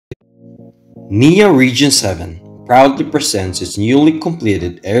NIA Region 7 proudly presents its newly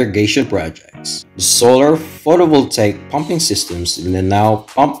completed irrigation projects. The solar photovoltaic pumping systems in the now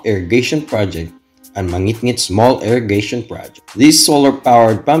Pump Irrigation Project and Mangitngit Small Irrigation Project. These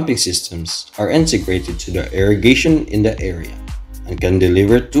solar-powered pumping systems are integrated to the irrigation in the area and can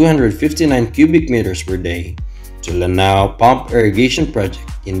deliver 259 cubic meters per day to the now Pump Irrigation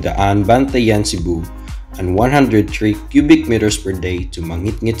Project in Daan Bantayan, Cebu, and 103 cubic meters per day to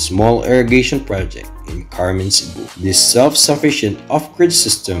Mangitngit Small Irrigation Project in Carmen, Cebu. This self-sufficient off-grid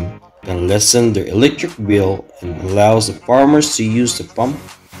system can lessen their electric bill and allows the farmers to use the pump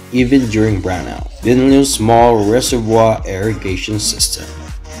even during brownout. Binleu Small Reservoir Irrigation System.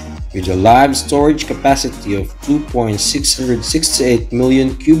 With a live storage capacity of 2.668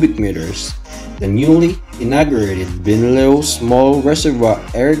 million cubic meters, the newly inaugurated Binleu Small Reservoir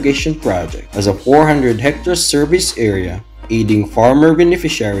Irrigation Project has a 400-hectare service area, aiding farmer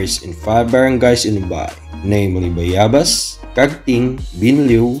beneficiaries in 5 barangays in Ubay, namely Bayabas, Cagting,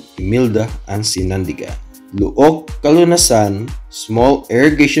 Binleu, Imilda, and Sinandigan. Luok Kalunasan Small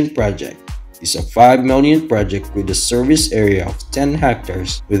Irrigation Project is a 5 million project with a service area of 10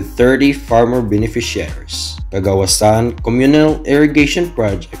 hectares with 30 farmer beneficiaries. Cagawasan Communal Irrigation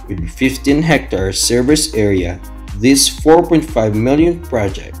Project with 15 hectares service area. This 4.5 million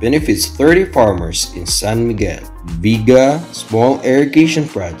project benefits 30 farmers in San Miguel. Viga Small Irrigation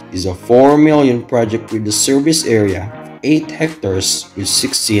Project is a 4 million project with a service area of 8 hectares with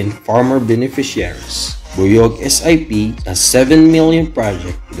 16 farmer beneficiaries. Buyog SIP, a 7 million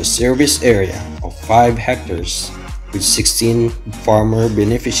project with a service area of 5 hectares with 16 farmer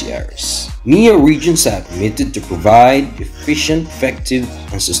beneficiaries. NIA Region 7 committed to provide efficient, effective,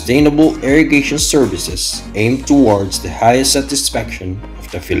 and sustainable irrigation services aimed towards the highest satisfaction of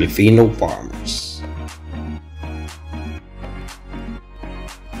the Filipino farmers.